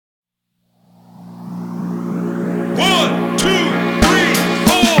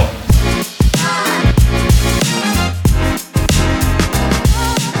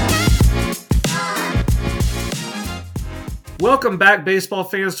Welcome back, baseball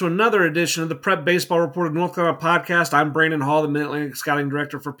fans, to another edition of the Prep Baseball Report of North Carolina podcast. I'm Brandon Hall, the Mid-Atlantic Scouting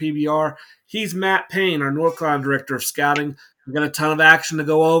Director for PBR. He's Matt Payne, our North Carolina Director of Scouting. We've got a ton of action to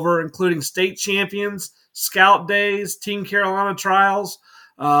go over, including state champions, scout days, Team Carolina trials,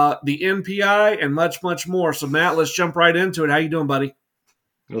 the NPI, and much, much more. So, Matt, let's jump right into it. How you doing, buddy?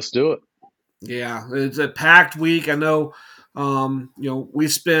 Let's do it. Yeah, it's a packed week. I know, we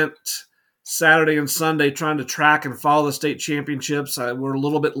spent Saturday and Sunday trying to track and follow the state championships. We're a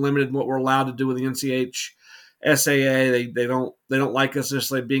little bit limited in what we're allowed to do with the NCHSAA. They don't like us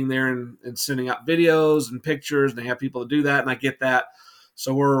necessarily being there and sending out videos and pictures, and they have people to do that, and I get that.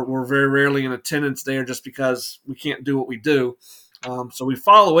 So we're very rarely in attendance there just because we can't do what we do. So we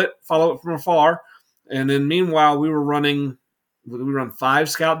follow it from afar, and then meanwhile we run 5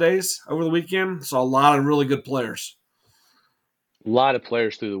 scout days over the weekend. So a lot of really good players. A lot of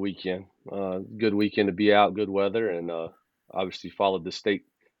players through the weekend. Good weekend to be out, good weather, and obviously followed the state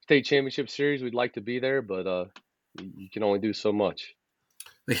championship series. We'd like to be there, but you can only do so much.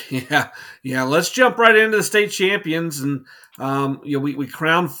 Yeah. Let's jump right into the state champions, and we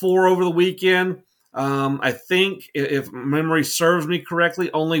crowned 4 over the weekend. I think if memory serves me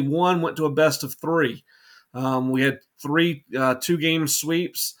correctly, only one went to a best of 3. We had 3 2-game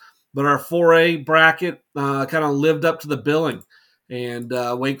sweeps, but our 4A bracket kind of lived up to the billing. And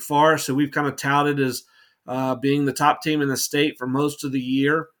Wake Forest, who we've kind of touted as being the top team in the state for most of the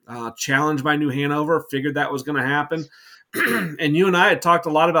year, challenged by New Hanover, figured that was going to happen. And you and I had talked a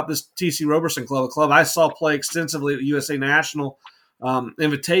lot about this T.C. Roberson club, a club I saw play extensively at the USA National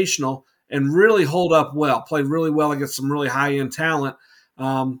Invitational and really hold up well, played really well against some really high-end talent,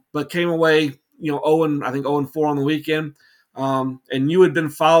 but came away, 0-4 on the weekend. And you had been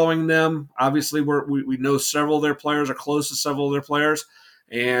following them. Obviously, we know several of their players, are close to several of their players.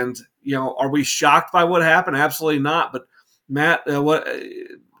 And, are we shocked by what happened? Absolutely not. But, Matt,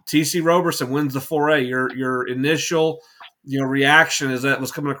 T.C. Roberson wins the 4A. Your initial reaction as that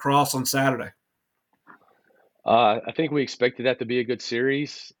was coming across on Saturday? I think we expected that to be a good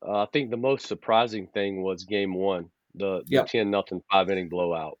series. I think the most surprising thing was game 1, the 10-0 5-inning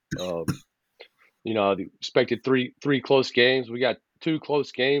blowout. I expected three close games. We got 2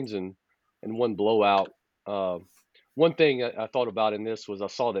 close games and 1 blowout. One thing I thought about in this was I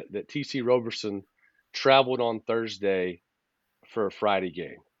saw that T.C. Roberson traveled on Thursday for a Friday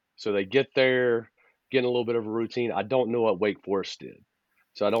game. So they get there, getting a little bit of a routine. I don't know what Wake Forest did.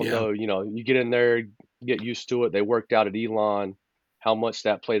 So I don't know, you get in there, get used to it. They worked out at Elon, how much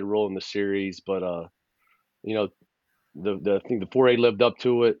that played a role in the series. But, I think the 4A lived up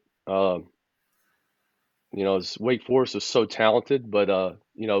to it. Wake Forest was so talented, but,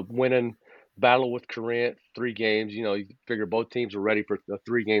 winning battle with Corinth, 3 games, you figure both teams were ready for a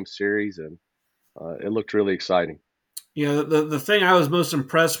 3-game series, and it looked really exciting. The thing I was most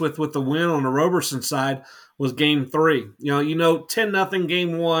impressed with the win on the Roberson side was game 3. 10-0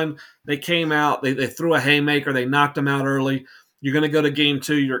 game 1, they came out, they threw a haymaker, they knocked them out early. You're going to go to game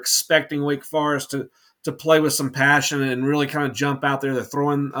 2, you're expecting Wake Forest to play with some passion and really kind of jump out there. They're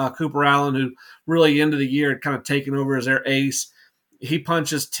throwing Cooper Allen, who really into the year had kind of taken over as their ace. He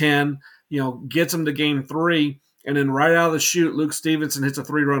punches 10, gets them to game 3, and then right out of the chute, Luke Stevenson hits a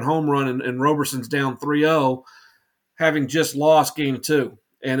 3-run home run, and Roberson's down 3-0, having just lost game 2.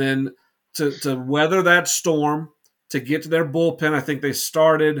 And then to weather that storm, to get to their bullpen, I think they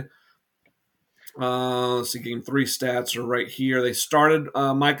started let's see, game 3 stats are right here. They started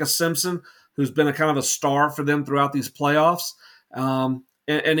Micah Simpson, who's been a kind of a star for them throughout these playoffs.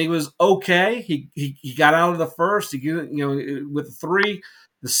 And he was okay. He got out of the first. With the 3,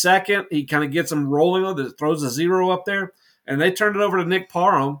 the second, he kind of gets them rolling. Throws a 0 up there, and they turned it over to Nick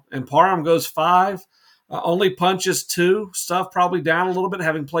Parham, and Parham goes 5, only punches 2. Stuff probably down a little bit,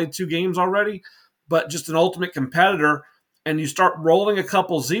 having played 2 games already, but just an ultimate competitor. And you start rolling a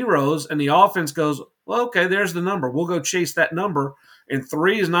couple zeros, and the offense goes, well, okay, there's the number. We'll go chase that number. And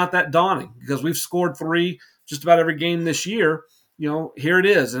 3 is not that daunting because we've scored 3 just about every game this year. Here it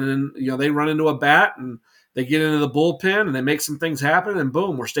is. And then, they run into a bat and they get into the bullpen and they make some things happen, and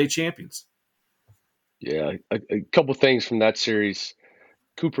boom, we're state champions. Yeah, a couple things from that series.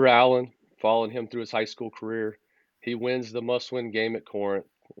 Cooper Allen, following him through his high school career, he wins the must-win game at Corinth,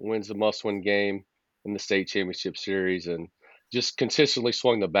 wins the must-win game in the state championship series, and just consistently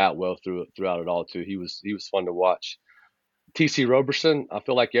swung the bat well throughout it all too. He was fun to watch. T.C. Roberson, I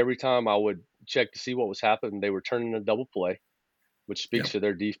feel like every time I would check to see what was happening, they were turning a double play, which speaks to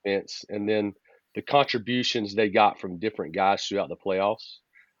their defense, and then the contributions they got from different guys throughout the playoffs.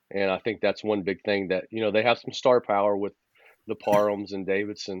 And I think that's one big thing that, they have some star power with the Parhams and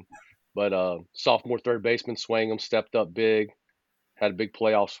Davidson, but sophomore third baseman Swangam stepped up big. had a big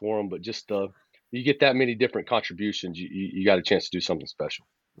playoffs for them. But just you get that many different contributions, you got a chance to do something special.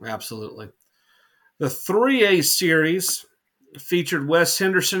 Absolutely. The 3A series featured Wes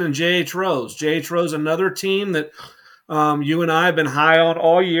Henderson and J.H. Rose. J.H. Rose, another team that you and I have been high on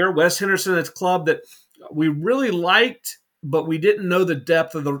all year. Wes Henderson is a club that we really liked, but we didn't know the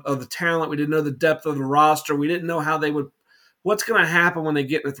depth of the talent. We didn't know the depth of the roster. We didn't know how they would. What's going to happen when they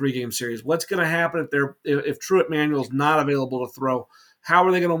get in a 3-game series? What's going to happen if Truett Manuel's not available to throw? How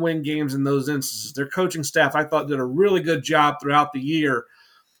are they going to win games in those instances? Their coaching staff, I thought, did a really good job throughout the year.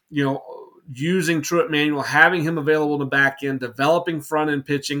 Using Truett Manuel, having him available in the back end, developing front end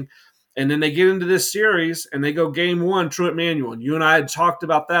pitching. And then they get into this series and they go game 1, Truett Manuel. And you and I had talked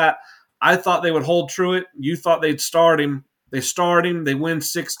about that. I thought they would hold Truett. You thought they'd start him. They start him. They win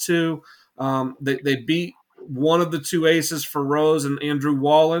 6-2. They beat one of the two aces for Rose and Andrew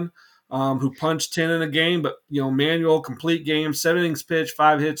Wallen, who punched 10 in a game. But, Manuel, complete game, 7 innings pitched,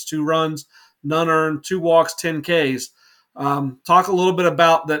 5 hits, 2 runs, none earned, 2 walks, 10 Ks. Talk a little bit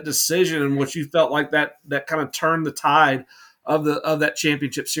about that decision and what you felt like that kind of turned the tide of that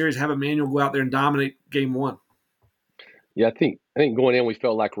championship series. Have Emmanuel go out there and dominate game 1. Yeah, I think going in we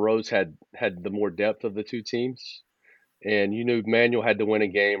felt like Rose had the more depth of the two teams, and you knew Manuel had to win a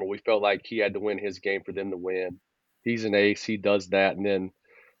game, or we felt like he had to win his game for them to win. He's an ace, he does that, and then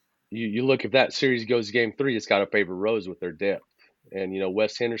you look, if that series goes game 3, it's got to favor Rose with their depth. And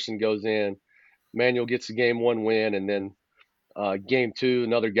Wes Henderson goes in, Manuel gets a game 1 win, and then game 2,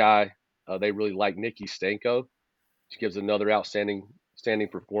 another guy they really like, Nicky Stanko, which gives another outstanding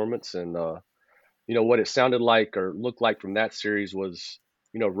performance. And what it sounded like or looked like from that series was,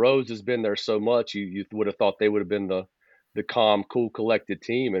 Rose has been there so much, you would have thought they would have been the calm, cool, collected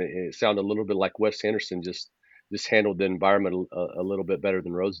team, and it sounded a little bit like Wes Henderson just handled the environment a little bit better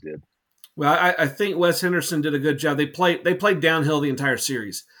than Rose did. Well, I think Wes Henderson did a good job. They played downhill the entire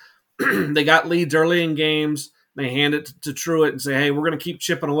series. They got leads early in games. They hand it to Truett and say, "Hey, we're going to keep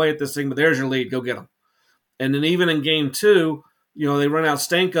chipping away at this thing, but there's your lead. Go get them." And then even in game 2, they run out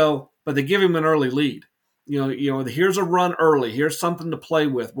Stanko, but they give him an early lead. Here's a run early. Here's something to play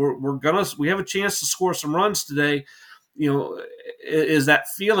with. We have a chance to score some runs today. Is that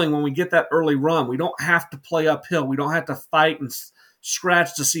feeling when we get that early run? We don't have to play uphill. We don't have to fight and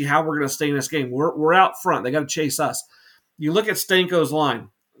scratch to see how we're going to stay in this game. We're out front. They got to chase us. You look at Stanko's line.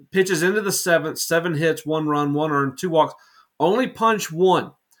 Pitches into the 7th, 7 hits, 1 run, 1 earned, 2 walks, only punched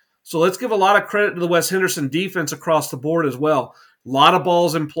 1. So let's give a lot of credit to the Wes Henderson defense across the board as well. A lot of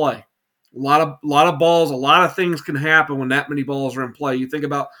balls in play. A lot of balls, a lot of things can happen when that many balls are in play. You think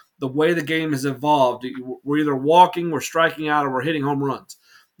about the way the game has evolved. We're either walking, we're striking out, or we're hitting home runs.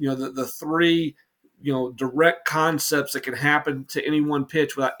 The 3 direct concepts that can happen to any one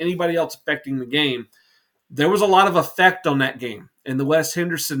pitch without anybody else affecting the game. There was a lot of effect on that game, and the Wes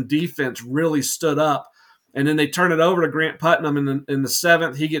Henderson defense really stood up. And then they turn it over to Grant Putnam in the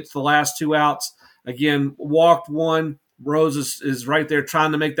 7th. He gets the last 2 outs. Again, walked 1. Rose is right there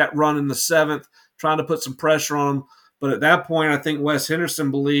trying to make that run in the 7th, trying to put some pressure on him. But at that point, I think Wes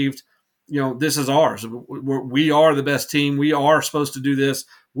Henderson believed, this is ours. We are the best team. We are supposed to do this.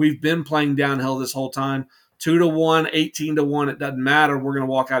 We've been playing downhill this whole time. 2-1, 18-1. It doesn't matter. We're going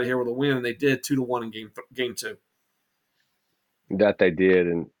to walk out of here with a win, and they did 2-1 in game 2. That they did,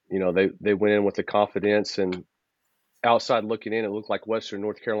 and they went in with the confidence. And outside looking in, it looked like Western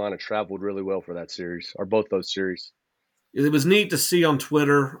North Carolina traveled really well for that series, or both those series. It was neat to see on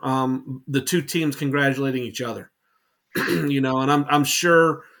Twitter the two teams congratulating each other. And I'm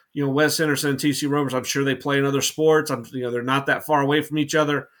sure Wes Henderson and TC Rovers. I'm sure they play in other sports. They're not that far away from each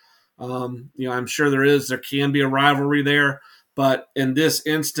other. I'm sure there can be a rivalry there, but in this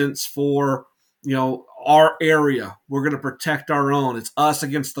instance, for our area, we're going to protect our own. It's us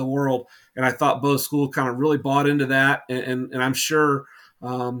against the world, and I thought both schools kind of really bought into that, and I'm sure.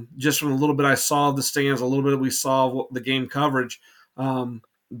 Just from a little bit I saw of the stands, a little bit we saw of the game coverage, it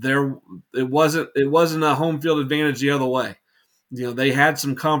wasn't a home field advantage the other way. They had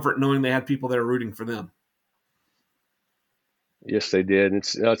some comfort knowing they had people there rooting for them. Yes, they did.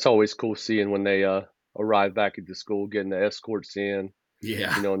 It's always cool seeing when they arrive back at the school, getting the escorts in.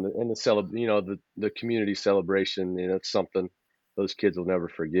 Yeah, and the community celebration. It's something those kids will never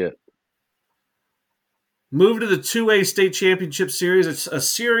forget. Move to the 2A state championship series. It's a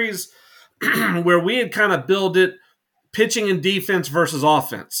series where we had kind of built it pitching and defense versus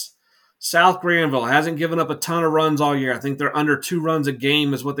offense. South Granville hasn't given up a ton of runs all year. I think they're under 2 runs a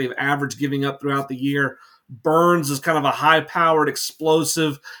game is what they've averaged giving up throughout the year. Burns is kind of a high-powered,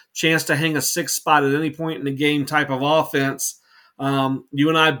 explosive, chance to hang a 6th spot at any point in the game type of offense. You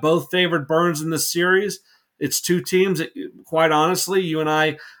and I both favored Burns in this series. It's two teams that, quite honestly, you and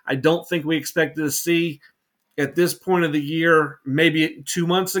I don't think we expected to see at this point of the year, maybe 2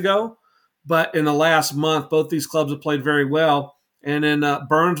 months ago. But in the last month, both these clubs have played very well. And then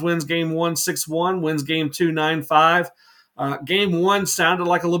Burns wins game 1 6-1, wins game 2 9-5. Game 1 sounded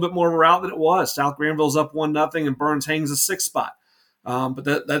like a little bit more of a rout than it was. South Granville's up 1-0, and Burns hangs a 6th spot.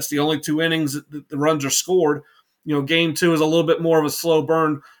 But that's the only 2 innings that the runs are scored. Game 2 is a little bit more of a slow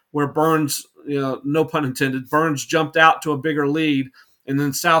burn where Burns, no pun intended, Burns jumped out to a bigger lead, and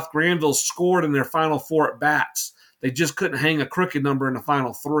then South Granville scored in their final 4 at bats. They just couldn't hang a crooked number in the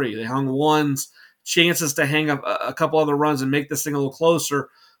final 3. They hung ones, chances to hang a couple other runs and make this thing a little closer.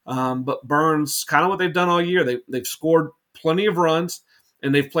 But Burns, kind of what they've done all year, they've scored plenty of runs,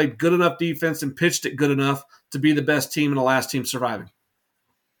 and they've played good enough defense and pitched it good enough to be the best team and the last team surviving.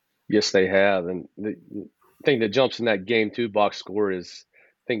 Yes, they have. And the thing that jumps in that game 2 box score is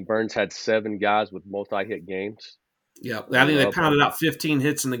I think Burns had 7 guys with multi-hit games. Yeah, I think they pounded out 15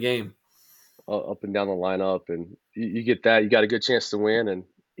 hits in the game. Up and down the lineup, and you get that, you got a good chance to win. And,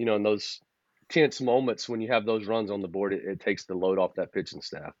 in those tense moments when you have those runs on the board, it takes the load off that pitching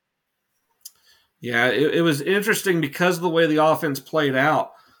staff. Yeah, it was interesting because of the way the offense played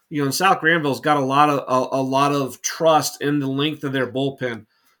out. And South Granville's got a lot of trust in the length of their bullpen.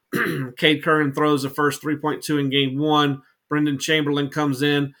 Cade Curran throws the first 3.2 in game 1. Brendan Chamberlain comes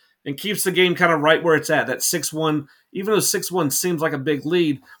in and keeps the game kind of right where it's at. That 6-1, even though 6-1 seems like a big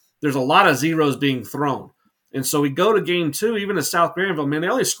lead, there's a lot of zeros being thrown. And so we go to game 2, even at South Granville, man, they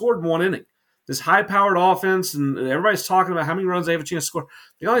only scored in 1 inning. This high-powered offense, and everybody's talking about how many runs they have a chance to score.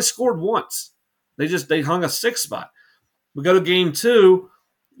 They only scored once. They hung a 6th spot. We go to game 2,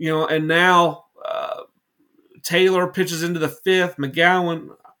 and now Taylor pitches into the 5th. McGowan,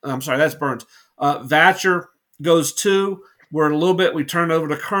 I'm sorry, that's Burns. Vatcher goes 2. We're in a little bit. We turn it over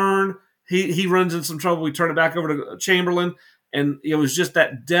to Kern. He runs into some trouble. We turn it back over to Chamberlain. And it was just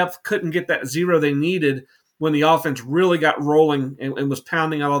that depth couldn't get that zero they needed when the offense really got rolling and was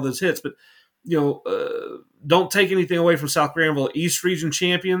pounding out all those hits. But, don't take anything away from South Granville. East Region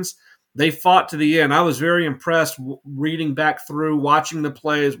champions, they fought to the end. I was very impressed reading back through, watching the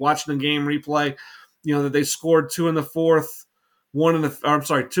plays, watching the game replay, that they scored 2 in the 4th, 2 in the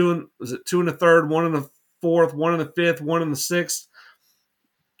 3rd, 1 in the 4th, 1 in the 5th, 1 in the 6th.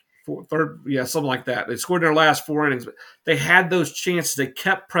 Third, something like that. They scored in their last 4 innings, but they had those chances. They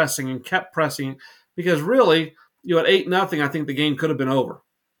kept pressing because really, at 8-0, I think the game could have been over.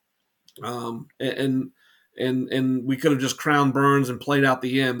 And we could have just crowned Burns and played out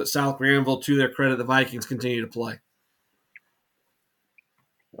the end. But South Granville, to their credit, the Vikings continue to play.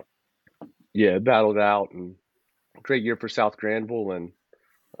 Yeah, battled out, and great year for South Granville, and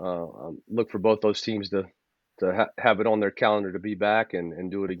look for both those teams to have it on their calendar to be back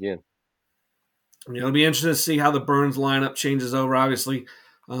and do it again. It'll be interesting to see how the Burns lineup changes over. Obviously,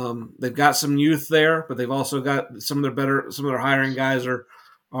 they've got some youth there, but they've also got some of their hiring guys are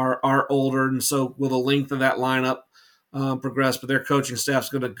older, and so will the length of that lineup progress? But their coaching staff's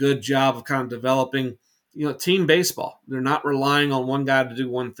done a good job of kind of developing, team baseball. They're not relying on one guy to do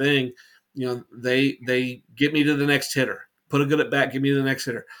one thing. They get me to the next hitter. Put a good at bat, give me the next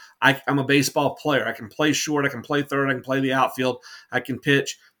hitter. I'm a baseball player. I can play short. I can play third. I can play the outfield. I can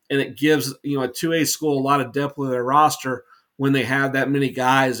pitch. And it gives, a 2A school a lot of depth with their roster when they have that many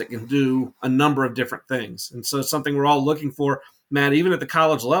guys that can do a number of different things. And so it's something we're all looking for, Matt, even at the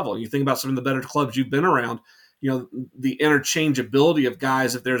college level. You think about some of the better clubs you've been around, the interchangeability of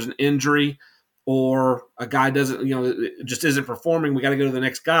guys. If there's an injury or a guy doesn't, it just isn't performing, we got to go to the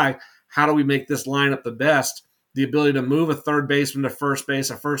next guy. How do we make this lineup the best? The ability to move a third baseman to first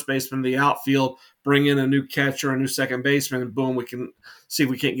base, a first baseman to the outfield, bring in a new catcher, a new second baseman, and boom, we can see if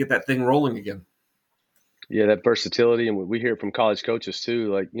we can't get that thing rolling again. Yeah, that versatility, and we hear it from college coaches too.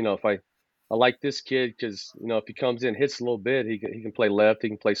 Like, if I like this kid because, if he comes in, hits a little bit, he can play left, he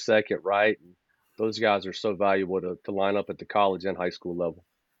can play second, right. And those guys are so valuable to line up at the college and high school level.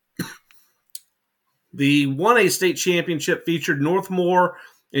 The 1A state championship featured Northmore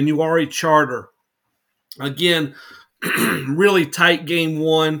and URI Charter. Again, really tight game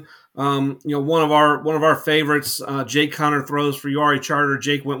 1. One of our favorites, Jake Hunter, throws for URI Charter.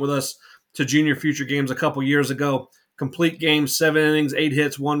 Jake went with us to Junior Future Games a couple years ago. Complete game, 7 innings, 8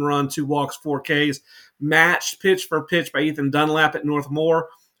 hits, 1 run, 2 walks, 4 Ks. Matched pitch for pitch by Ethan Dunlap at Northmore,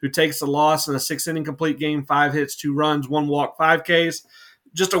 who takes the loss in a 6-inning complete game, 5 hits, 2 runs, 1 walk, 5 Ks.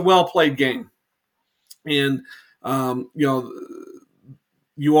 Just a well-played game. And,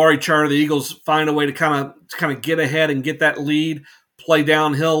 URI Charter, the Eagles find a way to kind of get ahead and get that lead, play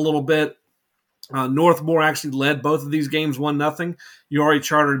downhill a little bit. Northmore actually led both of these games 1-0. URA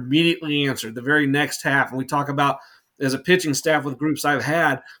Charter immediately answered the very next half. And we talk about, as a pitching staff with groups I've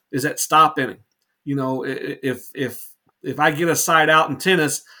had, is that stop inning. If I get a side out in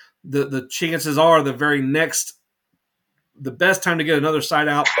tennis, the chances are the best time to get another side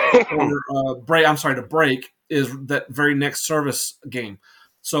out or to break is that very next service game.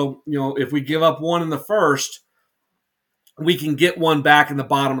 So, if we give up one in the first, we can get one back in the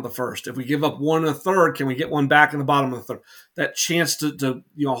bottom of the first. If we give up one in the third, can we get one back in the bottom of the third? That chance to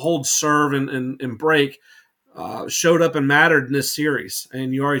hold serve and break showed up and mattered in this series,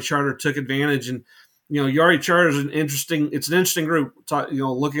 and URA Charter took advantage. And URA Charter is an interesting group.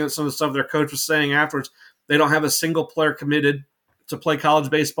 Looking at some of the stuff their coach was saying afterwards, they don't have a single player committed to play college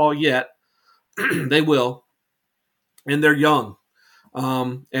baseball yet. They will, and they're young.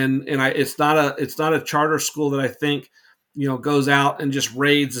 It's not a charter school that I think goes out and just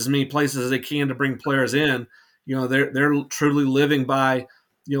raids as many places as they can to bring players in. They're truly living by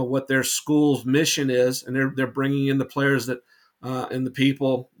what their school's mission is, and they're bringing in the players that and the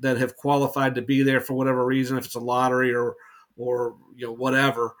people that have qualified to be there for whatever reason, if it's a lottery or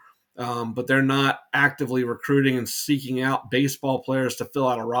whatever. But they're not actively recruiting and seeking out baseball players to fill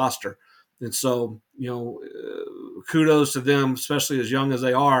out a roster. And so, kudos to them, especially as young as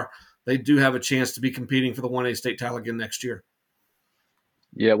they are. They do have a chance to be competing for the 1A state title again next year.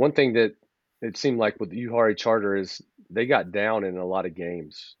 Yeah, one thing that it seemed like with the URA Charter is they got down in a lot of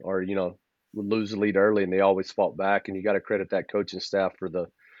games, or would lose the lead early, and they always fought back. And you got to credit that coaching staff for the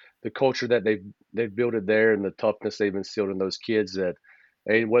culture that they've built it there, and the toughness they've instilled in those kids. That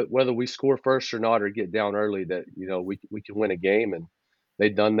hey, whether we score first or not, or get down early, that we can win a game, and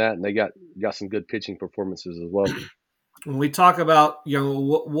they've done that, and they got some good pitching performances as well. When we talk about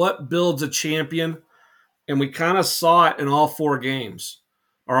what builds a champion, and we kind of saw it in all four games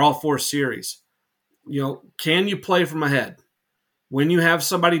or all four series. Can you play from ahead? When you have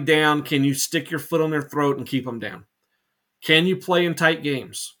somebody down, can you stick your foot on their throat and keep them down? Can you play in tight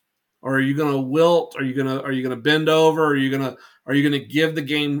games? Or are you going to wilt? Are you going to bend over? Are you going to give the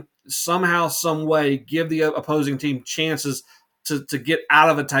game somehow, some way, give the opposing team chances to get out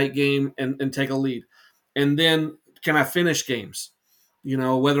of a tight game and take a lead? And then can I finish games?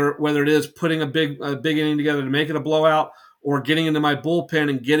 Whether it is putting a big inning together to make it a blowout, or getting into my bullpen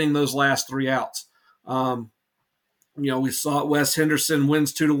and getting those last three outs. We saw Wes Henderson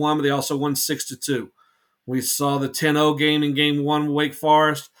wins 2-1, but they also won 6-2. We saw the 10-0 game in Game 1 with Wake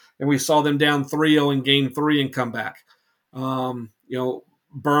Forest, and we saw them down 3-0 in Game 3 and come back.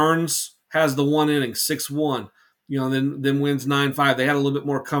 Burns has the one inning, 6-1. Then wins 9-5. They had a little bit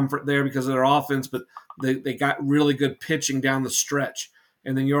more comfort there because of their offense, but they got really good pitching down the stretch.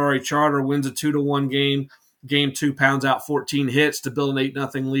 And then URA Charter wins a 2-1 game. Game 2 pounds out 14 hits to build an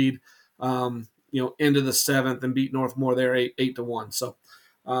 8-0 lead. Into the seventh and beat Northmore there 8-1. So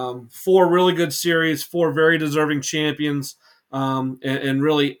 4 really good series, 4 very deserving champions, and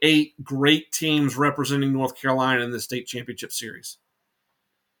really 8 great teams representing North Carolina in the state championship series.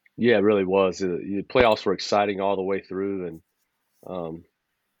 Yeah, it really was. The playoffs were exciting all the way through, and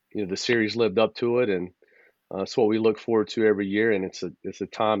the series lived up to it, and it's what we look forward to every year. And it's a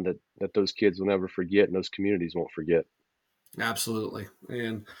time that those kids will never forget, and those communities won't forget. Absolutely.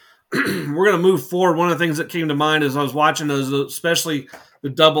 And we're going to move forward. One of the things that came to mind as I was watching those, especially the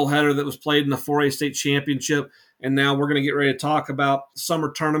doubleheader that was played in the 4A state championship, and now we're going to get ready to talk about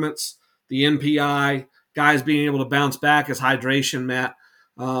summer tournaments, the NPI, guys being able to bounce back as hydration, Matt.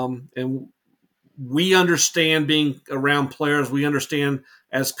 And we understand being around players. We understand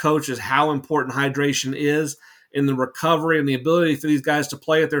as coaches how important hydration is in the recovery and the ability for these guys to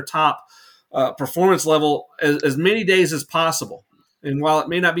play at their top performance level as many days as possible. And while it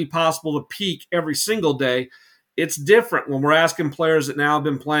may not be possible to peak every single day, it's different when we're asking players that now have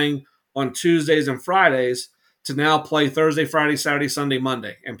been playing on Tuesdays and Fridays to now play Thursday, Friday, Saturday, Sunday,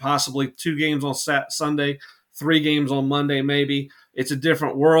 Monday, and possibly 2 games on Sunday, 3 games on Monday, maybe. It's a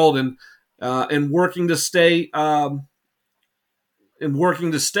different world, and working to stay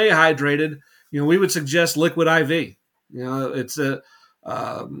hydrated. We would suggest liquid IV. It's a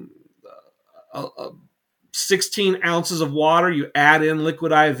 16 ounces of water. You add in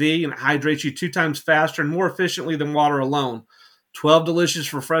liquid IV, and it hydrates you 2 times faster and more efficiently than water alone. 12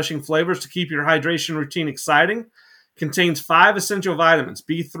 delicious, refreshing flavors to keep your hydration routine exciting. Contains 5 essential vitamins: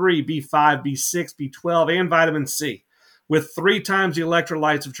 B3, B5, B6, B12, and vitamin C, with 3 times the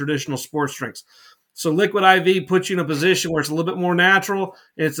electrolytes of traditional sports drinks. So liquid IV puts you in a position where it's a little bit more natural.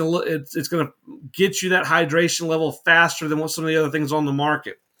 It's going to get you that hydration level faster than what some of the other things on the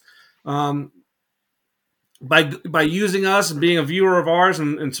market. by using us and being a viewer of ours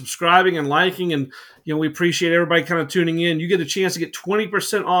and subscribing and liking, and we appreciate everybody kind of tuning in. You get a chance to get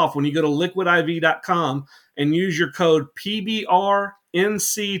 20% off when you go to liquidiv.com and use your code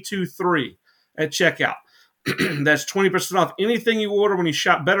PBRNC23 at checkout. That's 20% off anything you order when you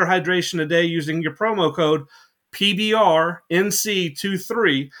shop Better Hydration Today using your promo code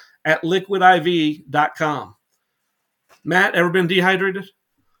PBRNC23 at liquidiv.com. Matt, ever been dehydrated?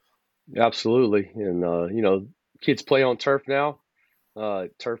 Absolutely. And kids play on turf now.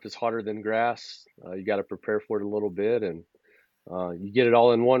 Turf is harder than grass. You got to prepare for it a little bit, and you get it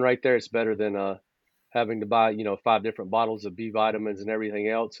all in one right there. It's better than having to buy 5 different bottles of B vitamins and everything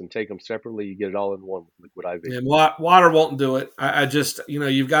else and take them separately. You get it all in one with Liquid IV. And water won't do it. I just,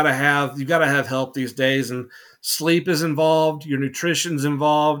 you've got to have help these days, and sleep is involved. Your nutrition's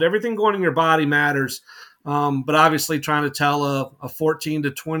involved. Everything going in your body matters. But obviously, trying to tell a 14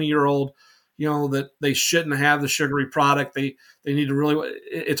 to 20-year-old, that they shouldn't have the sugary product. They need to really.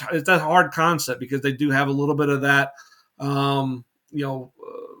 It's a hard concept because they do have a little bit of that,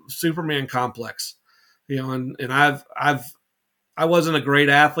 Superman complex. And I wasn't a great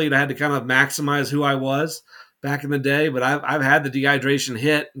athlete. I had to kind of maximize who I was back in the day, but I've had the dehydration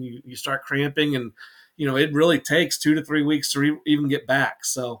hit, and you start cramping, and it really takes 2 to 3 weeks to even get back.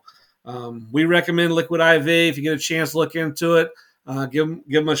 So we recommend Liquid IV. If you get a chance to look into it, give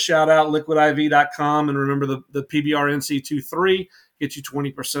them a shout out, liquidiv.com, and remember the PBRNC23 get you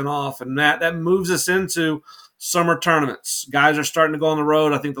 20% off. And that moves us into summer tournaments. Guys are starting to go on the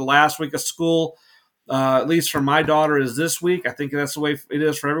road. I think the last week of school, at least for my daughter, is this week. I think that's the way it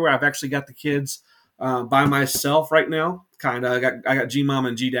is for everywhere. I've actually got the kids by myself right now. Kind of. I got G Mom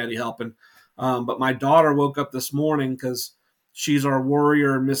and G Daddy helping. But my daughter woke up this morning because she's our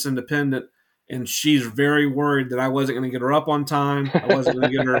warrior Miss Independent, and she's very worried that I wasn't going to get her up on time. I wasn't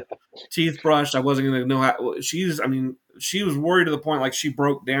going to get her teeth brushed. I wasn't going to know how. She was worried to the point like she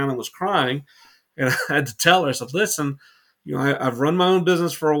broke down and was crying. And I had to tell her, I said, listen, I've run my own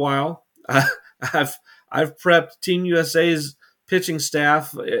business for a while. I've prepped Team USA's pitching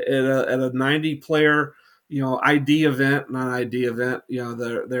staff at a 90-player ID event, not ID event,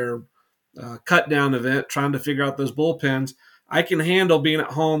 their cut down event, trying to figure out those bullpens. I can handle being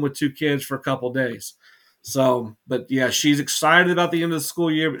at home with 2 kids for a couple of days. So, but yeah, she's excited about the end of the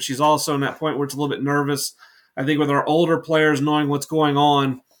school year, but she's also in that point where it's a little bit nervous. I think with our older players knowing what's going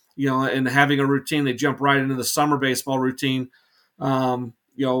on, and having a routine, they jump right into the summer baseball routine.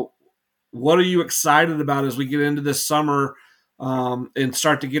 What are you excited about as we get into this summer and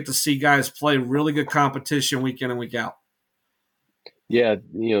start to get to see guys play really good competition week in and week out? Yeah,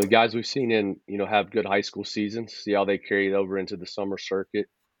 the guys we've seen have good high school seasons, see how they carry it over into the summer circuit.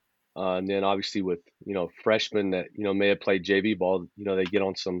 And then obviously with, freshmen that, may have played JV ball, they get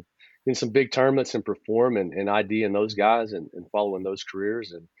in some big tournaments and perform and ID in those guys and following those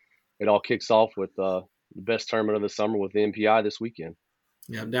careers. And it all kicks off with the best tournament of the summer with the MPI this weekend.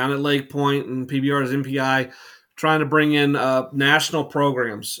 Yeah, down at Lake Point and PBR's MPI, trying to bring in national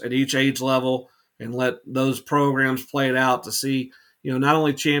programs at each age level and let those programs play it out to see, not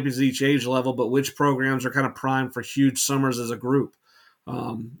only champions at each age level, but which programs are kind of primed for huge summers as a group.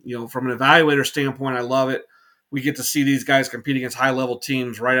 From an evaluator standpoint, I love it. We get to see these guys compete against high-level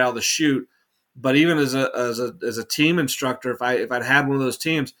teams right out of the chute. But even as a team instructor, if I'd had one of those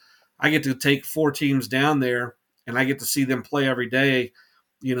teams, I get to take 4 teams down there, and I get to see them play every day,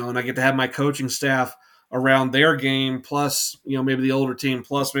 and I get to have my coaching staff around their game, plus, maybe the older team,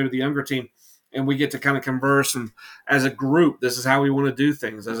 plus maybe the younger team, and we get to kind of converse. And as a group, this is how we want to do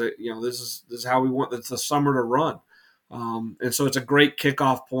things. This is how we want the summer to run. And so it's a great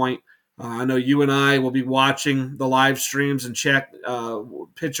kickoff point. I know you and I will be watching the live streams and check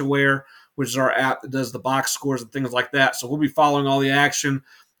Pitch Aware, which is our app that does the box scores and things like that. So we'll be following all the action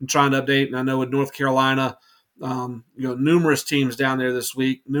and trying to update. And I know with North Carolina, numerous teams down there this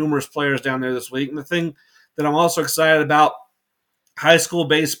week, numerous players down there this week. And the thing that I'm also excited about, high school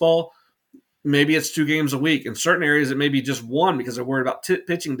baseball, maybe it's 2 games a week. In certain areas, it may be just 1 because they're worried about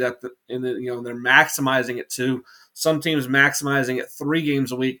pitching depth, and then, they're maximizing it 2. Some teams maximizing it 3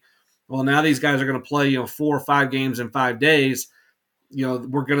 games a week. Well, now these guys are going to play, 4 or 5 games in 5 days. We're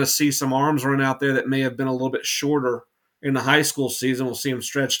going to see some arms run out there that may have been a little bit shorter in the high school season. We'll see them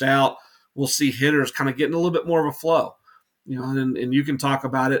stretched out. We'll see hitters kind of getting a little bit more of a flow. And you can talk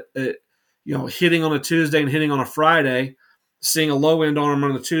about it, hitting on a Tuesday and hitting on a Friday, seeing a low-end arm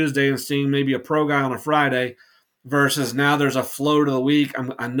on a Tuesday and seeing maybe a pro guy on a Friday versus now there's a flow to the week.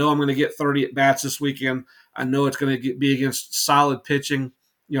 I know I'm going to get 30 at-bats this weekend. I know it's going to be against solid pitching.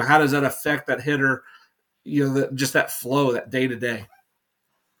 How does that affect that hitter, just that flow, that day-to-day?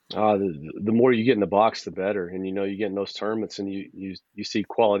 The more you get in the box, the better. And you get in those tournaments, and you see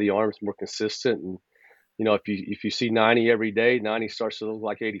quality arms more consistent. And if you see 90 every day, 90 starts to look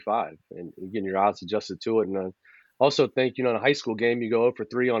like 85, and getting your eyes adjusted to it. And also think, in a high school game, you go 0 for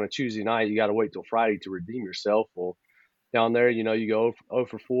 3 on a Tuesday night, you got to wait till Friday to redeem yourself. Well, down there, you go 0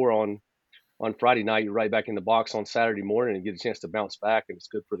 for 4 on Friday night, you're right back in the box on Saturday morning and get a chance to bounce back, and it's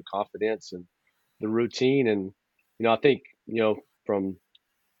good for the confidence and the routine. And I think from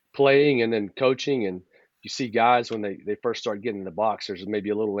playing and then coaching, and you see guys when they first start getting in the box, there's maybe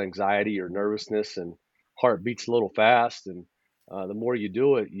a little anxiety or nervousness, and heart beats a little fast. And the more you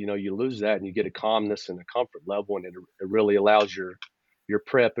do it, you lose that, and you get a calmness and a comfort level, and it really allows your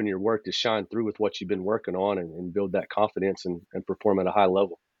prep and your work to shine through with what you've been working on, and build that confidence, and perform at a high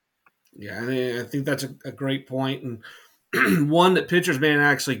level. Yeah, I think that's a great point, and one that pitchers may not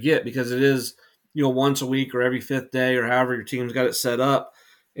actually get because it is, once a week or every fifth day or however your team's got it set up.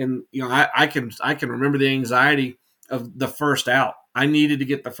 And I can remember the anxiety of the first out. I needed to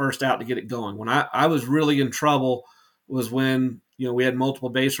get the first out to get it going. When I was really in trouble was when we had multiple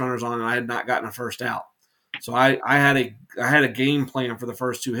base runners on and I had not gotten a first out. So I had a game plan for the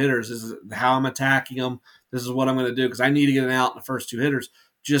first two hitters. This is how I'm attacking them. This is what I'm going to do because I need to get an out in the first two hitters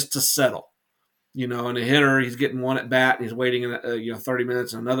just to settle. And a hitter, he's getting one at bat, and he's waiting 30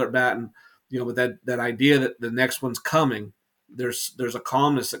 minutes and another at bat, and with that idea that the next one's coming, there's a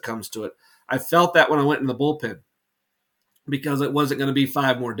calmness that comes to it. I felt that when I went in the bullpen because it wasn't going to be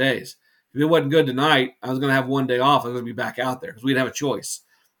 5 more days. If it wasn't good tonight, I was going to have one day off. I was going to be back out there because we'd have a choice.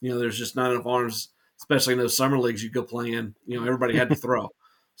 There's just not enough arms, especially in those summer leagues you go play in. Everybody had to throw.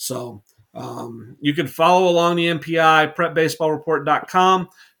 So you can follow along the MPI, prepbaseballreport.com,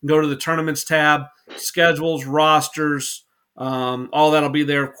 and go to the tournaments tab, schedules, rosters, all that'll be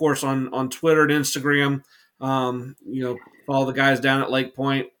there, of course, on Twitter and Instagram. Follow the guys down at Lake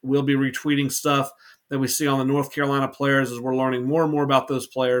Point. We'll be retweeting stuff that we see on the North Carolina players as we're learning more and more about those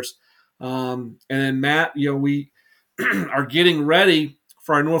players. And then, Matt, we are getting ready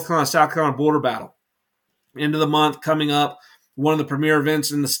for our North Carolina-South Carolina border battle. End of the month coming up, one of the premier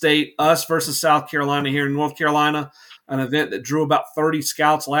events in the state, us versus South Carolina here in North Carolina, an event that drew about 30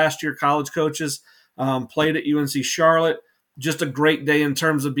 scouts last year, college coaches, played at UNC Charlotte. Just a great day in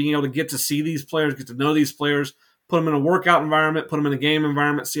terms of being able to get to see these players, get to know these players, put them in a workout environment, put them in a game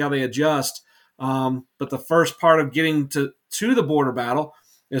environment, see how they adjust. But the first part of getting to the border battle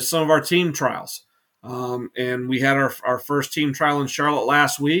is some of our team trials. And we had our first team trial in Charlotte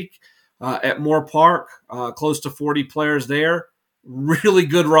last week at Moore Park, close to 40 players there. Really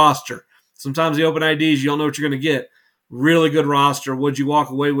good roster. Sometimes the open IDs, you don't know what you're going to get. Really good roster. What'd you walk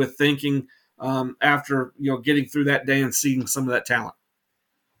away with thinking after getting through that day and seeing some of that talent?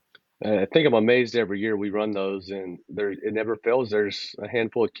 I think I'm amazed every year we run those, and it never fails. There's a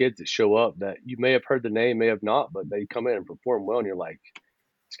handful of kids that show up that you may have heard the name, may have not, but they come in and perform well, and you're like,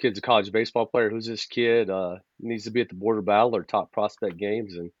 this kid's a college baseball player. Who's this kid? Needs to be at the border battle or top prospect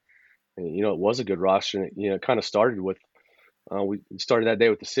games. And it was a good roster. And it kind of started with we started that day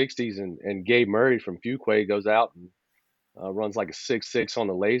with the 60s, and Gabe Murray from Fuquay goes out and runs like a 6.6 on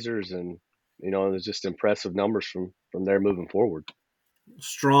the lasers, and it's just impressive numbers from there moving forward.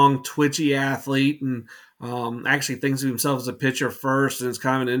 Strong, twitchy athlete, and actually thinks of himself as a pitcher first, and it's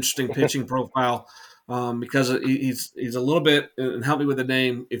kind of an interesting pitching profile because he's a little bit. And help me with the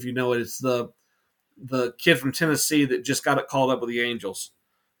name if you know it. It's the kid from Tennessee that just got it called up with the Angels,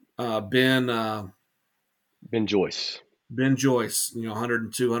 Ben Joyce. Ben Joyce.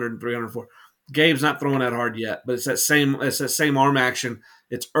 102, 103, 104. Gabe's not throwing that hard yet, but it's that same arm action.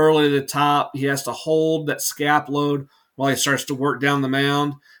 It's early at the top. He has to hold that scap load while he starts to work down the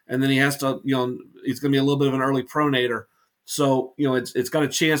mound, and then he has to, he's going to be a little bit of an early pronator. So, it's got a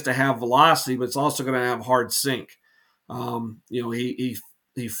chance to have velocity, but it's also going to have hard sink. He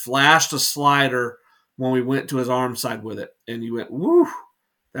flashed a slider when we went to his arm side with it, and he went, woo,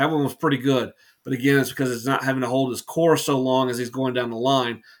 that one was pretty good. But again, it's because it's not having to hold his core so long as he's going down the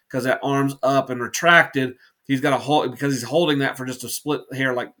line because that arm's up and retracted. He's got to hold because he's holding that for just a split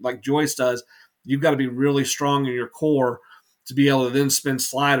hair like Joyce does. You've got to be really strong in your core to be able to then spin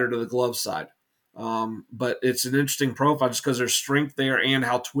slider to the glove side. But it's an interesting profile just because there's strength there and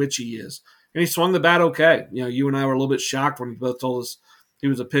how twitchy he is. And he swung the bat okay. You and I were a little bit shocked when he both told us he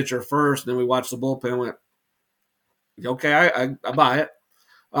was a pitcher first. And then we watched the bullpen and went, okay, I buy it.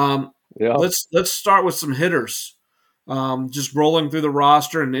 Yeah. Let's start with some hitters. Just rolling through the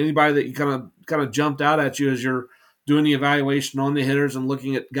roster and anybody that you kind of jumped out at you as you're doing the evaluation on the hitters and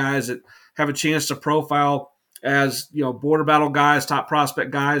looking at guys that have a chance to profile as border battle guys, top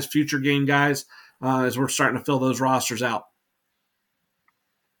prospect guys, future game guys, as we're starting to fill those rosters out.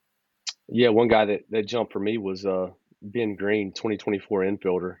 Yeah, one guy that jumped for me was Ben Green, 2024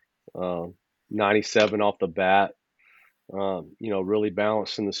 infielder. Um, 97 off the bat. Really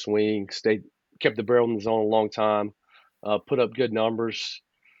balanced in the swing. Kept the barrel in the zone a long time. Put up good numbers.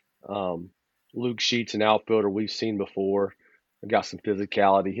 Um, Luke Sheets, an outfielder we've seen before. Got some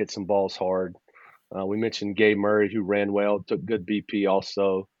physicality, hit some balls hard. We mentioned Gabe Murray, who ran well, took good BP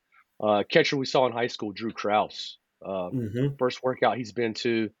also. Catcher we saw in high school, Drew Kraus. Mm-hmm. First workout he's been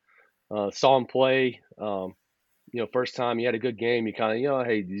to. Saw him play. First time he had a good game. You kind of,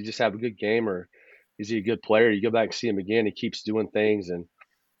 hey, did you just have a good game, or is he a good player? You go back and see him again. He keeps doing things, and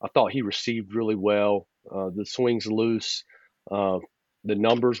I thought he received really well. The swing's loose. Uh, the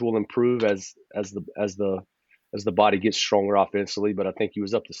numbers will improve as the body gets stronger offensively. But I think he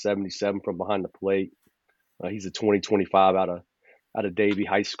was up to 77 from behind the plate. He's a 2025 out of Davie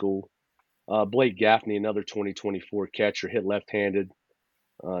High School. Blake Gaffney, another 2024 catcher, hit left-handed.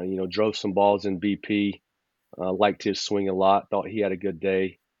 Drove some balls in BP. Liked his swing a lot. Thought he had a good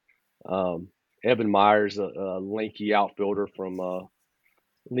day. Um, Evan Myers, a lanky outfielder from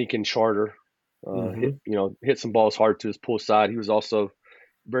Lincoln Charter, Mm-hmm. hit some balls hard to his pull side. He was also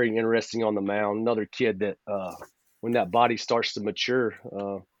very interesting on the mound. Another kid that when that body starts to mature,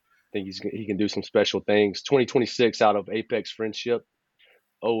 I think he can do some special things. 2026 out of Apex Friendship.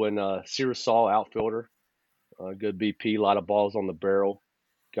 Owen Sirasol, outfielder, good BP, a lot of balls on the barrel,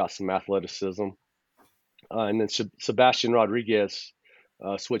 got some athleticism. And then Sebastian Rodriguez,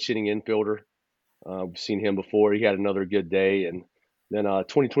 switch hitting infielder. We've seen him before. He had another good day. And then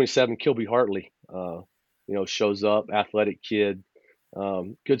 2027, Kilby Hartley, shows up, athletic kid.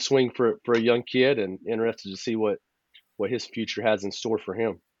 Good swing for a young kid, and interested to see what his future has in store for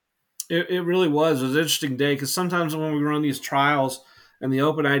him. It really was. It was an interesting day because sometimes when we run these trials and the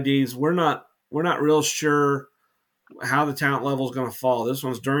open IDs, we're not real sure how the talent level is going to fall. This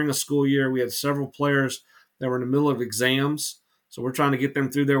one's during the school year. We had several players that were in the middle of exams, so we're trying to get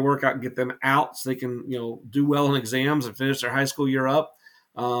them through their workout and get them out so they can do well in exams and finish their high school year up.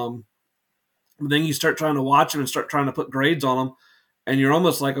 But then you start trying to watch them and start trying to put grades on them, and you're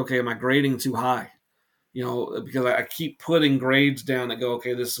almost like, okay, am I grading too high? Because I keep putting grades down that go,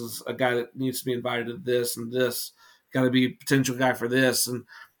 okay, this is a guy that needs to be invited to this and this, got to be a potential guy for this. And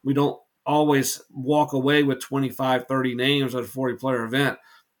we don't always walk away with 25, 30 names at a 40-player event,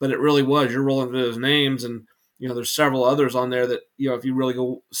 but it really was. You're rolling through those names, and, there's several others on there that, if you really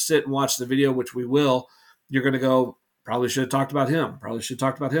go sit and watch the video, which we will, you're going to go, probably should have talked about him, probably should have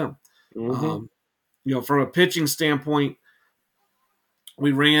talked about him. Mm-hmm. Um, from a pitching standpoint,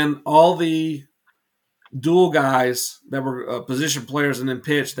 we ran all the dual guys that were position players and then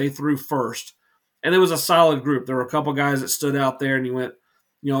pitched. They threw first, and it was a solid group. There were a couple guys that stood out there, and you went,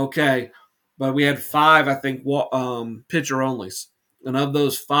 okay. But we had five, I think, pitcher onlys, and of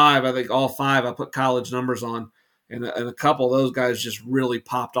those five, I think all five I put college numbers on, and a couple of those guys just really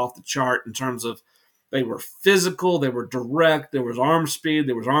popped off the chart in terms of they were physical, they were direct, there was arm speed,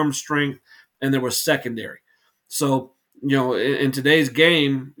 there was arm strength, and there was secondary. So in today's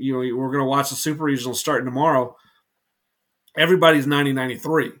game, we're going to watch the Super Regional starting tomorrow. Everybody's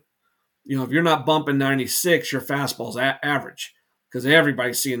 90-93. If you're not bumping 96, your fastball's average because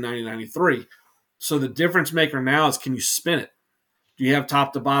everybody's seeing 90-93. So the difference maker now is, can you spin it? Do you have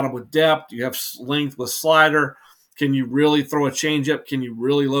top to bottom with depth? Do you have length with slider? Can you really throw a changeup? Can you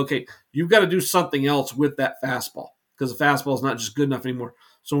really locate? You've got to do something else with that fastball because the fastball is not just good enough anymore.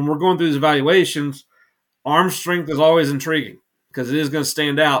 So when we're going through these evaluations, arm strength is always intriguing because it is going to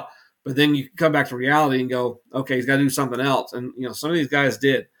stand out. But then you come back to reality and go, okay, he's got to do something else. And, some of these guys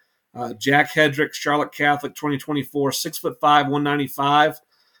did. Jack Hedrick, Charlotte Catholic, 2024, 6'5", 195.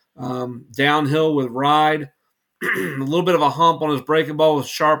 Downhill with ride. A little bit of a hump on his breaking ball with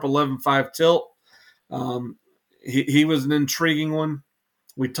sharp 11.5 tilt. He was an intriguing one.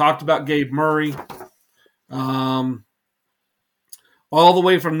 We talked about Gabe Murray. All the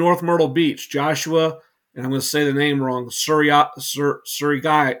way from North Myrtle Beach, Joshua, and I'm going to say the name wrong, Surigao,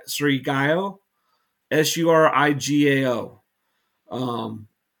 Surigao.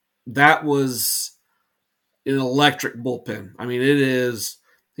 That was an electric bullpen. I mean,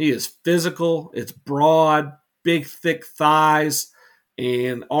 he is physical, it's broad, big, thick thighs,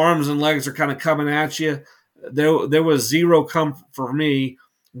 and arms and legs are kind of coming at you. There was zero comfort for me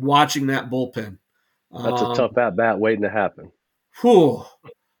watching that bullpen. That's a tough at bat waiting to happen. Whew.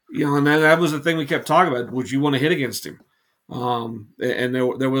 And that was the thing we kept talking about. Would you want to hit against him? And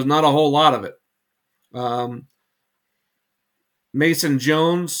there was not a whole lot of it. Mason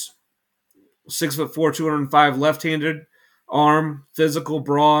Jones, 6'4", 205, left-handed arm, physical,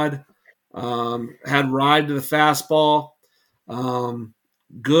 broad, had ride to the fastball.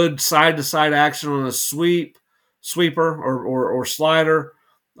 good side-to-side action on a sweeper or slider.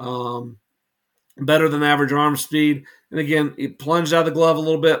 Better than average arm speed. And again, he plunged out of the glove a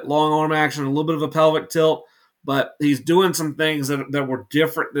little bit, long arm action, a little bit of a pelvic tilt, but he's doing some things that were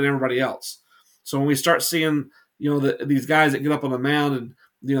different than everybody else. So when we start seeing, these guys that get up on the mound and,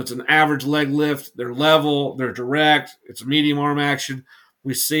 it's an average leg lift, they're level, they're direct, it's a medium arm action.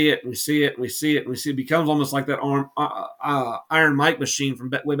 We see it, we see it, we see it, we see it. It becomes almost like that Iron Mike machine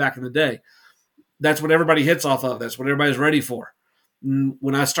from way back in the day. That's what everybody hits off of. That's what everybody's ready for.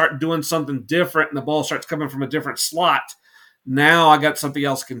 When I start doing something different and the ball starts coming from a different slot, now I got something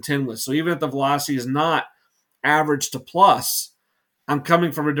else to contend with. So even if the velocity is not average to plus, I'm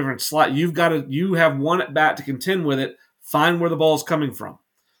coming from a different slot. You have one at bat to contend with it. Find where the ball is coming from.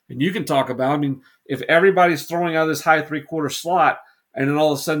 And you can talk about, if everybody's throwing out of this high 3/4 slot and then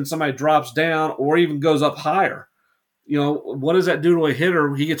all of a sudden somebody drops down or even goes up higher, what does that do to a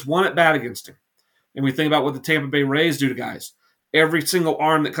hitter? He gets one at bat against him. And we think about what the Tampa Bay Rays do to guys. Every single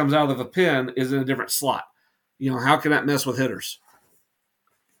arm that comes out of a pin is in a different slot. How can that mess with hitters?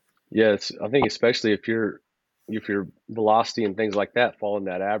 Yeah, I think especially if your velocity and things like that fall in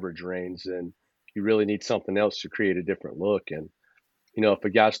that average range, then you really need something else to create a different look. And if a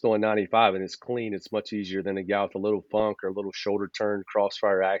guy's throwing 95 and it's clean, it's much easier than a guy with a little funk or a little shoulder turn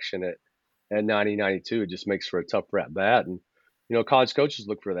crossfire action at 90, 92. It just makes for a tougher at bat. And college coaches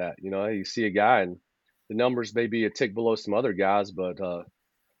look for that. You see a guy and the numbers may be a tick below some other guys, but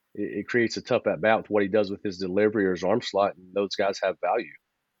it creates a tough at bat with what he does with his delivery or his arm slot, and those guys have value.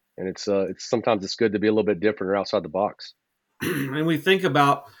 And it's sometimes it's good to be a little bit different or outside the box. And we think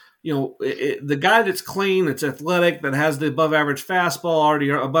about the guy that's clean, that's athletic, that has the above average fastball, already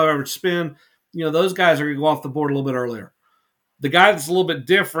above average spin. Those guys are going to go off the board a little bit earlier. The guy that's a little bit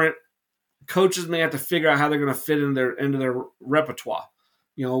different, coaches may have to figure out how they're going to fit into their repertoire.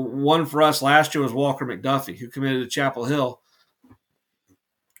 One for us last year was Walker McDuffie, who committed to Chapel Hill.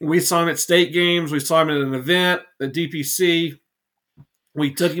 We saw him at state games. We saw him at an event at DPC.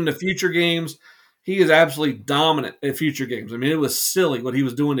 We took him to future games. He is absolutely dominant at future games. It was silly what he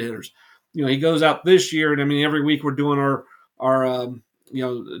was doing to hitters. He goes out this year, and every week we're doing our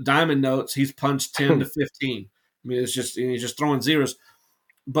diamond notes. He's punched 10 to 15. It's just he's just throwing zeros.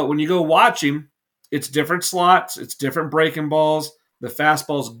 But when you go watch him, it's different slots, it's different breaking balls. The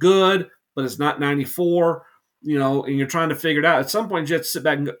fastball's good, but it's not 94. And you're trying to figure it out. At some point, you have to sit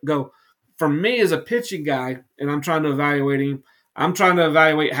back and go. For me as a pitching guy, and I'm trying to evaluate him, I'm trying to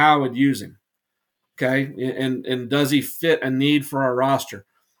evaluate how I would use him. Okay, and does he fit a need for our roster?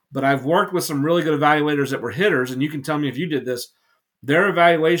 But I've worked with some really good evaluators that were hitters, and you can tell me if you did this. Their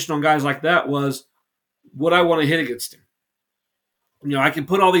evaluation on guys like that was, would I want to hit against him? I can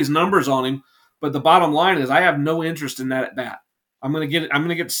put all these numbers on him, but the bottom line is I have no interest in that at bat. I'm gonna get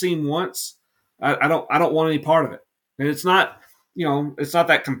to see him once. I don't want any part of it. And it's not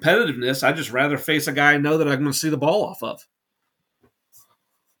that competitiveness. I just rather face a guy I know that I'm going to see the ball off of.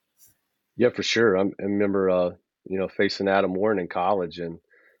 Yeah, for sure. I remember, facing Adam Warren in college, and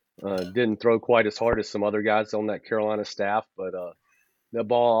didn't throw quite as hard as some other guys on that Carolina staff, but the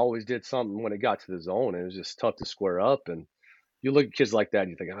ball always did something when it got to the zone. And it was just tough to square up. And you look at kids like that,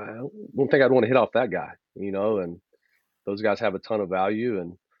 and you think, I don't think I'd want to hit off that guy, and those guys have a ton of value.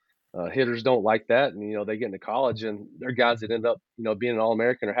 And hitters don't like that, and they get into college, and they're guys that end up, being an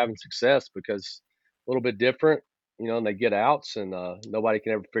All-American or having success because a little bit different, and they get outs, and nobody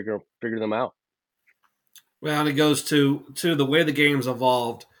can ever figure them out. Well, and it goes to the way the game's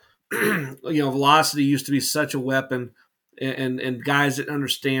evolved. Velocity used to be such a weapon, and guys didn't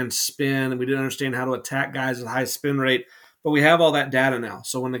understand spin, and we didn't understand how to attack guys with high spin rate. But we have all that data now.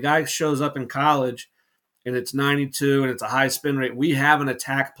 So when the guy shows up in college and it's 92 and it's a high spin rate, we have an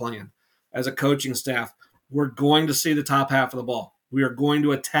attack plan as a coaching staff. We're going to see the top half of the ball. We are going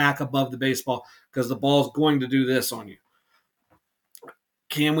to attack above the baseball because the ball is going to do this on you.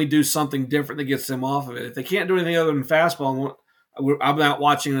 Can we do something different that gets them off of it? If they can't do anything other than fastball, I'm out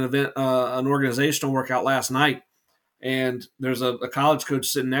watching an event, an organizational workout last night, and there's a college coach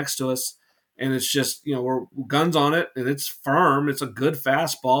sitting next to us, and it's just, we're guns on it, and it's firm. It's a good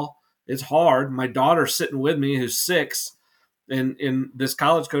fastball. It's hard. My daughter's sitting with me, who's 6, and this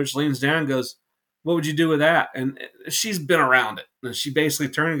college coach leans down and goes, "What would you do with that?" And she's been around it. And she basically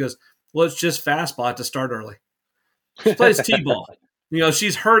turned and goes, "Well, it's just fastball. I have to start early." She plays T-ball.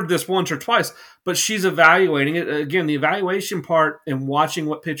 She's heard this once or twice, but she's evaluating it. Again, the evaluation part and watching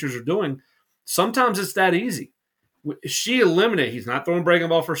what pitchers are doing, sometimes it's that easy. She eliminated. He's not throwing breaking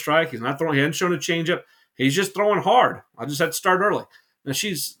ball for a strike. He hadn't shown a changeup. He's just throwing hard. I just had to start early. Now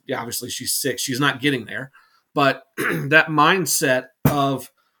obviously she's 6. She's not getting there. But that mindset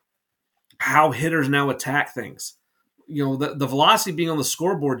of how hitters now attack things. The velocity being on the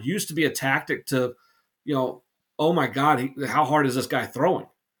scoreboard used to be a tactic to, oh my God, how hard is this guy throwing?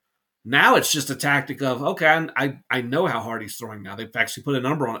 Now it's just a tactic of, okay, I know how hard he's throwing now. They've actually put a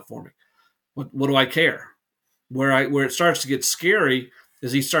number on it for me. What do I care? Where it starts to get scary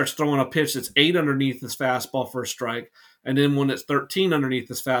is he starts throwing a pitch that's 8 underneath his fastball for a strike, and then when it's 13 underneath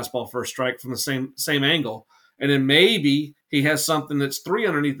his fastball for a strike from the same angle, and then maybe he has something that's 3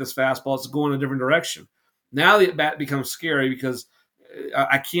 underneath his fastball that's going a different direction. Now the at-bat becomes scary because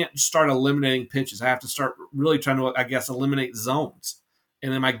I can't start eliminating pitches. I have to start really trying to, I guess, eliminate zones.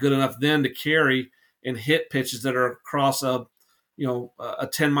 And am I good enough then to carry and hit pitches that are across a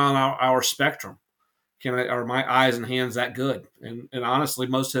 10-mile-an-hour spectrum? Are my eyes and hands that good? And honestly,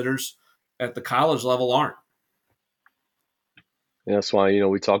 most hitters at the college level aren't. And that's why,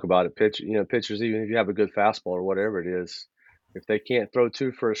 we talk about it. Pitchers, even if you have a good fastball or whatever it is, if they can't throw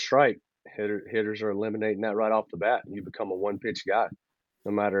 2 for a strike, hitters are eliminating that right off the bat, and you become a one-pitch guy.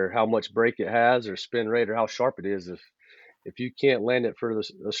 No matter how much break it has or spin rate or how sharp it is, if you can't land it for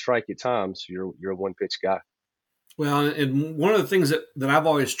the strike at times, you're a one-pitch guy. Well, and one of the things that I've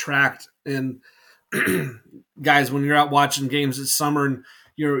always tracked, and guys, when you're out watching games this summer, and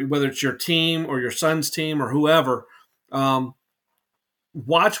whether it's your team or your son's team or whoever,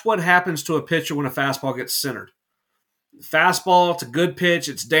 watch what happens to a pitcher when a fastball gets centered. Fastball, it's a good pitch,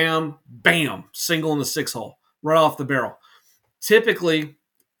 it's down, bam, single in the 6 hole, right off the barrel. Typically,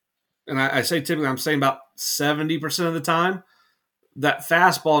 and I say typically, I'm saying about 70% of the time, that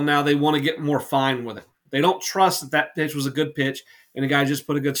fastball now they want to get more fine with it. They don't trust that pitch was a good pitch and the guy just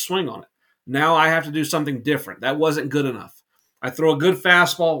put a good swing on it. Now I have to do something different. That wasn't good enough. I throw a good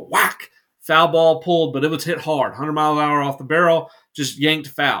fastball, whack, foul ball pulled, but it was hit hard, 100 miles an hour off the barrel, just yanked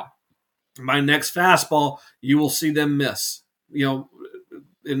foul. My next fastball, you will see them miss.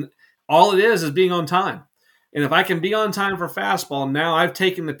 And all it is being on time. And if I can be on time for fastball, now I've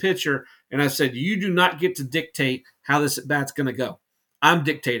taken the pitcher and I've said, you do not get to dictate how this at bat's going to go. I'm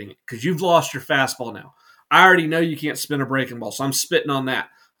dictating it because you've lost your fastball now. I already know you can't spin a breaking ball, so I'm spitting on that.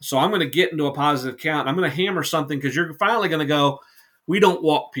 So I'm going to get into a positive count. I'm going to hammer something because you're finally going to go, we don't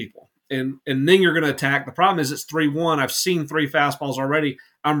walk people. And then you're going to attack. The problem is it's 3-1. I've seen 3 fastballs already.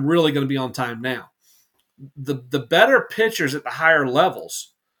 I'm really going to be on time now. The better pitchers at the higher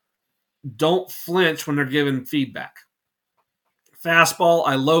levels don't flinch when they're given feedback. Fastball,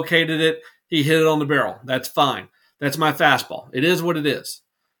 I located it. He hit it on the barrel. That's fine. That's my fastball. It is what it is.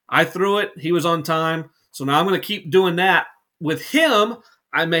 I threw it. He was on time. So now I'm going to keep doing that. With him,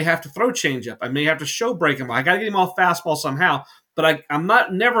 I may have to throw changeup. I may have to show break him. I got to get him off fastball somehow. But I'm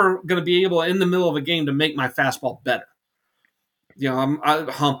not never going to be able in the middle of a game to make my fastball better. I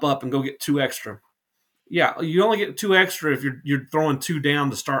hump up and go get 2 extra. Yeah, you only get 2 extra if you're throwing 2 down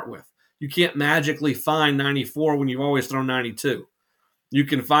to start with. You can't magically find 94 when you've always thrown 92. You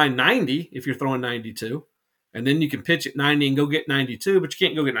can find 90 if you're throwing 92, and then you can pitch at 90 and go get 92, but you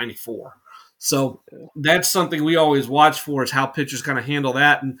can't go get 94. So that's something we always watch for, is how pitchers kind of handle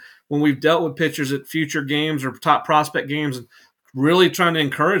that. And when we've dealt with pitchers at future games or top prospect games, and really trying to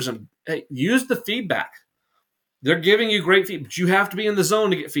encourage them, hey, use the feedback. They're giving you great feedback, but you have to be in the zone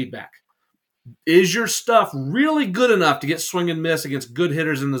to get feedback. Is your stuff really good enough to get swing and miss against good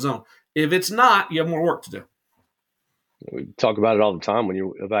hitters in the zone? If it's not, you have more work to do. We talk about it all the time when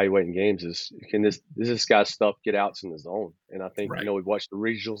you're evaluating games. Does this guy's stuff get outs in the zone? And I think Right. we've watched the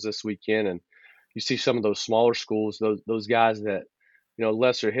regionals this weekend, and you see some of those smaller schools, those guys that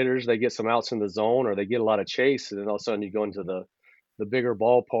lesser hitters, they get some outs in the zone or they get a lot of chase, and then all of a sudden you go into the bigger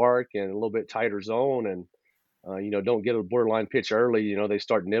ballpark and a little bit tighter zone, and don't get a borderline pitch early. They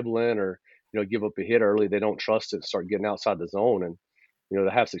start nibbling or give up a hit early. They don't trust it, start getting outside the zone, and to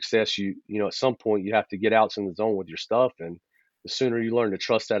have success, at some point you have to get outs in the zone with your stuff, and the sooner you learn to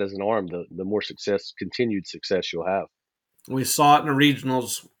trust that as an arm, the more continued success you'll have. We saw it in the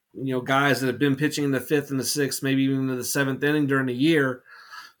regionals. Guys that have been pitching in the 5th and the 6th, maybe even in the 7th inning during the year,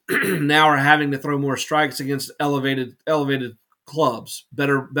 now are having to throw more strikes against elevated clubs,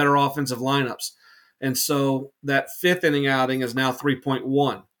 better offensive lineups, and so that 5th inning outing is now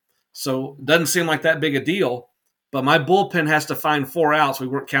 3.1. So it doesn't seem like that big a deal. But my bullpen has to find 4 outs we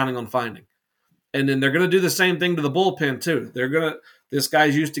weren't counting on finding. And then they're going to do the same thing to the bullpen too. This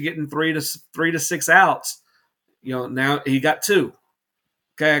guy's used to getting 3 to 6 outs. Now he got 2.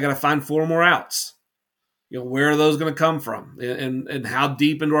 Okay, I got to find 4 more outs. Where are those going to come from? And how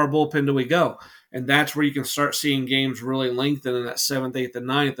deep into our bullpen do we go? And that's where you can start seeing games really lengthen in that 7th, 8th, and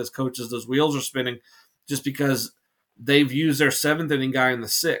 9th as coaches, those wheels are spinning just because they've used their 7th inning guy in the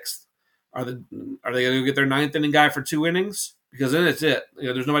 6th. Are they going to get their 9th inning guy for 2 innings? because then it's it.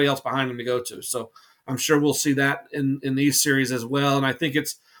 There's nobody else behind him to go to. So I'm sure we'll see that in these series as well. And I think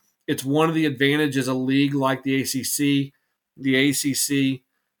it's one of the advantages a league like the ACC, the ACC,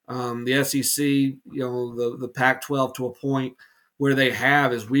 the SEC, the Pac-12 to a point where they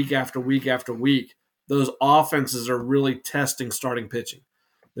have is week after week after week. Those offenses are really testing starting pitching.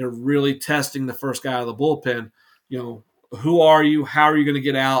 They're really testing the first guy out of the bullpen. Who are you? How are you going to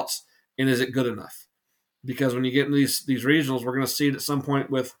get outs? And is it good enough? Because when you get in these regionals, we're going to see it at some point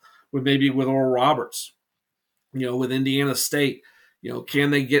with Oral Roberts, with Indiana State.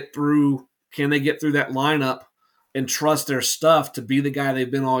 Can they get through that lineup and trust their stuff to be the guy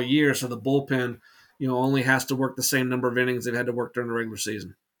they've been all year, so the bullpen, only has to work the same number of innings they've had to work during the regular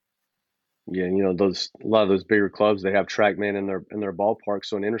season. Yeah, a lot of those bigger clubs, they have TrackMan in their ballpark.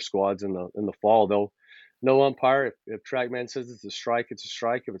 So in inter squads in the fall, they'll no umpire. If TrackMan says it's a strike, it's a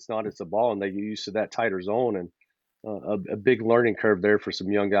strike. If it's not, it's a ball, and they get used to that tighter zone. And a big learning curve there for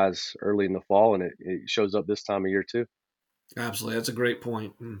some young guys early in the fall, and it shows up this time of year too. Absolutely, that's a great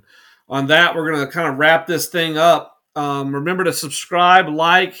point. And on that, we're going to kind of wrap this thing up. Remember to subscribe,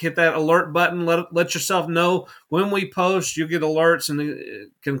 like, hit that alert button. Let yourself know when we post. You get alerts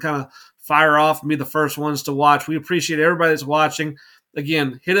and can kind of fire off and be the first ones to watch. We appreciate everybody that's watching.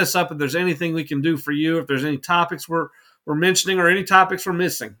 Again, hit us up if there's anything we can do for you. If there's any topics we're mentioning or any topics we're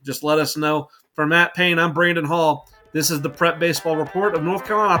missing, just let us know. For Matt Payne, I'm Brandon Hall. This is the Prep Baseball Report of North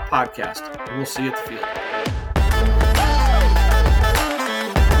Carolina podcast, and we'll see you at the field.